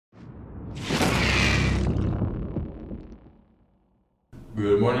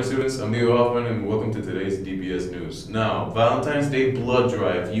Good morning, students. I'm Leo Hoffman, and welcome to today's DPS News. Now, Valentine's Day blood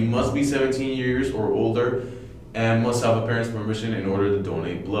drive. You must be 17 years or older and must have a parent's permission in order to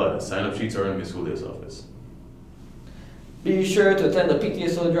donate blood. Sign-up sheets are in Ms. Julia's office. Be sure to attend the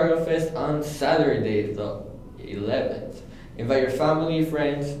PTSO Dragon Fest on Saturday, the 11th. Invite your family,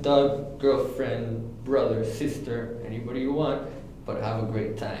 friends, dog, girlfriend, brother, sister, anybody you want, but have a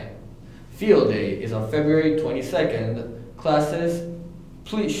great time. Field Day is on February 22nd. Classes,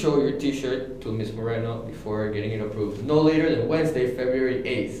 please show your t-shirt to Ms. Moreno before getting it approved. No later than Wednesday, February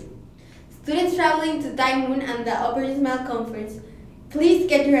 8th. Students traveling to Thai Moon and the Upper Ismail Conference, please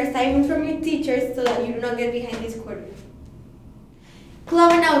get your assignments from your teachers so that you do not get behind this quarter.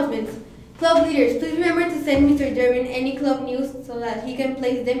 Club announcements. Club leaders, please remember to send Mr. Durbin any club news so that he can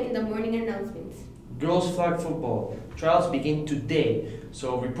place them in the morning announcements. Girls flag football. Trials begin today,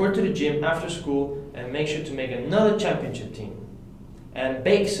 so report to the gym after school and make sure to make another championship team. And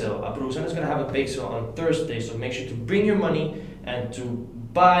bake sale. Abruzan is going to have a bake sale on Thursday, so make sure to bring your money and to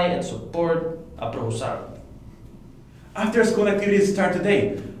buy and support Abruzan. After school activities start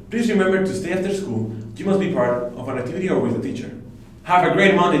today. Please remember to stay after school. You must be part of an activity or with a teacher. Have a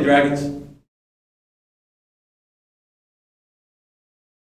great Monday, Dragons!